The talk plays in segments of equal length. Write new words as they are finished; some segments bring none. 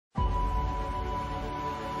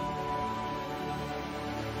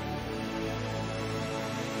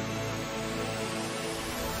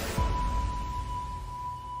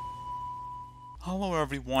Hello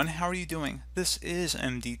everyone, how are you doing? This is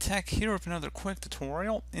MD Tech here with another quick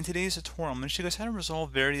tutorial. In today's tutorial, I'm going to show you guys how to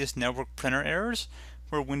resolve various network printer errors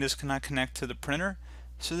where Windows cannot connect to the printer.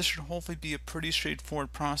 So this should hopefully be a pretty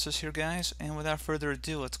straightforward process here, guys. And without further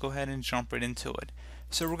ado, let's go ahead and jump right into it.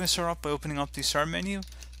 So we're going to start off by opening up the Start menu,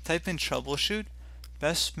 type in Troubleshoot.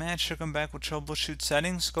 Best match should come back with Troubleshoot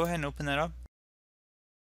settings. Go ahead and open that up.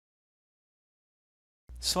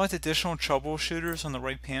 Select additional troubleshooters on the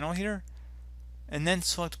right panel here, and then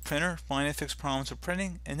select Printer, find and fix problems with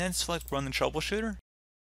printing, and then select Run the Troubleshooter.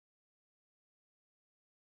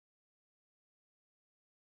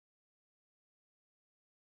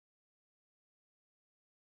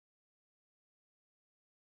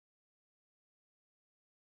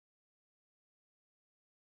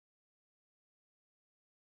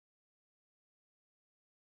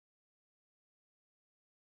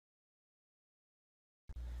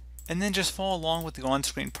 And then just follow along with the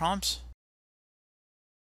on-screen prompts.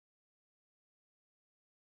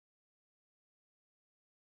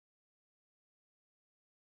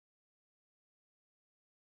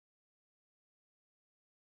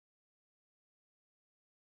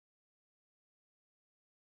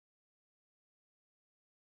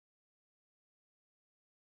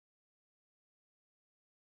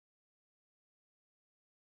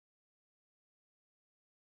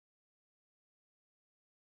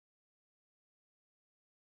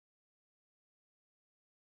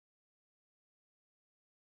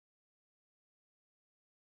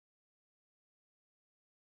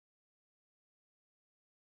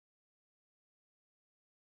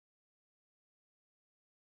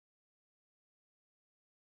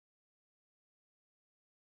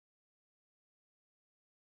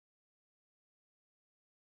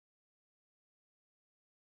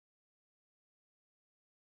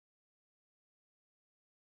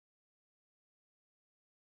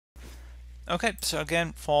 Okay, so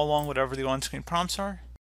again, follow along whatever the on-screen prompts are.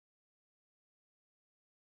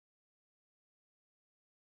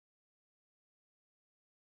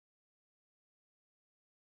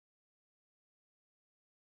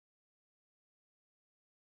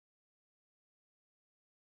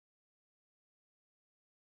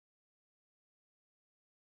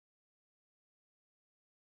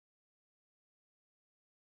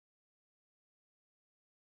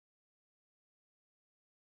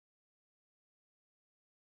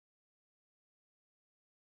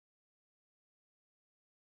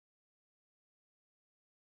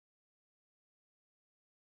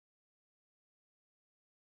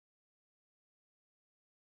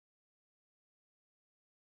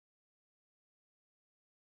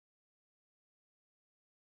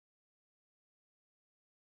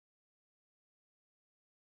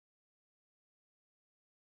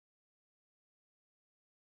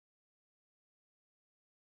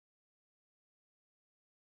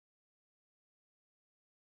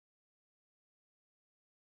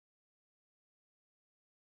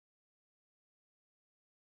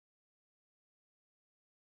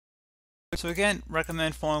 So again,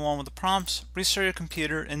 recommend following along with the prompts, restart your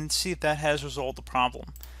computer, and then see if that has resolved the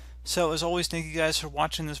problem. So as always, thank you guys for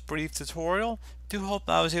watching this brief tutorial. Do hope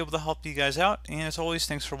I was able to help you guys out, and as always,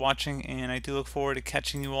 thanks for watching, and I do look forward to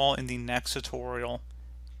catching you all in the next tutorial.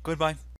 Goodbye.